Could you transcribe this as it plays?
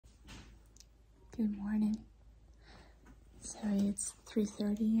Good morning. Sorry, it's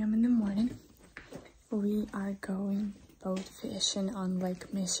 3:30 a.m. in the morning. We are going boat fishing on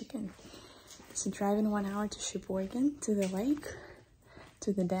Lake Michigan. So driving 1 hour to Sheboygan, to the lake,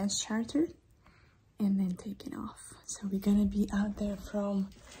 to the dance charter, and then taking off. So we're gonna be out there from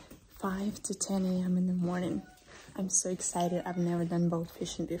 5 to 10 a.m. in the morning. I'm so excited. I've never done boat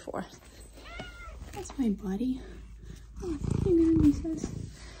fishing before. That's my buddy. Oh, you're gonna miss us.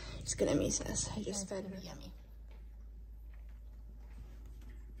 He's gonna miss us. I just fed him yummy.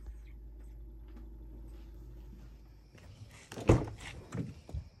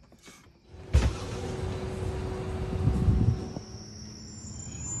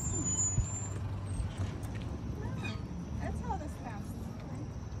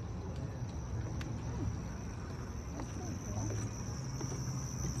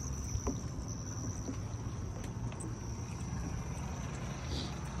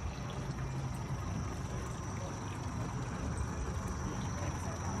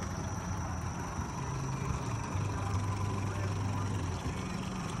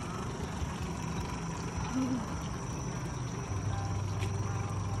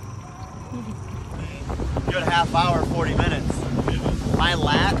 Good half hour, 40 minutes. My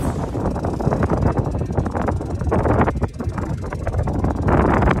lats.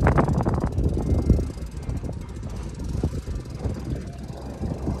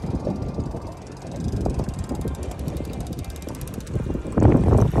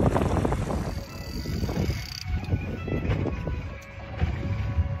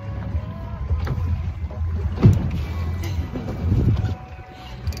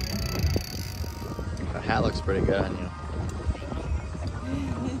 Hat looks pretty good on you.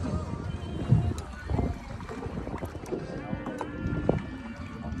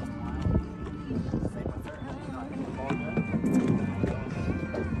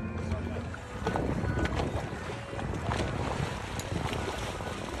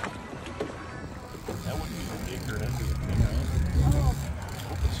 That wouldn't be a bigger end of the thing,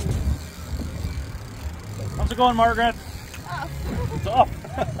 how's it going, Margaret? It's up.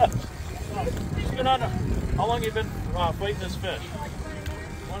 She's been on. How long have you been fighting this fish?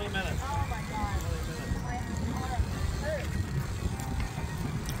 20 minutes. Oh my God.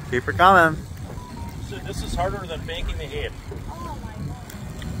 Keep her coming. This is harder than banking the head. Oh my God.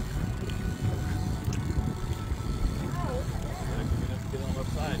 Get on the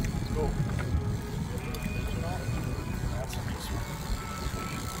left side. Let's go.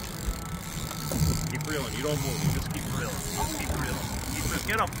 Keep reeling. You don't move. You just keep reeling. Just keep reeling.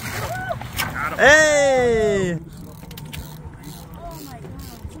 Get him. Got him. Hey! Oh my God.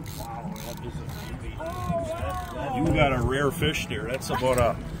 Wow, that is a beauty. You got a rare fish there. That's about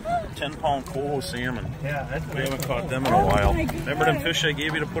a 10-pound coho salmon. Yeah, that's We haven't caught them in a while. Remember them fish I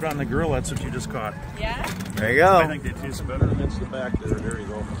gave you to put on the grill? That's what you just caught. Yeah? There you I go. think they taste better against the back there. There you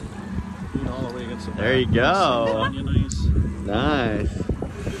go. Lean all the way against the back. There you go. Nice. Nice.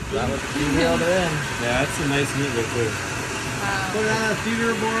 That was detailed in. Yeah, that's a nice meat right there. Wow. Put it on a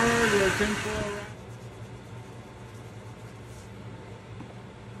feeder board or a tinfoil.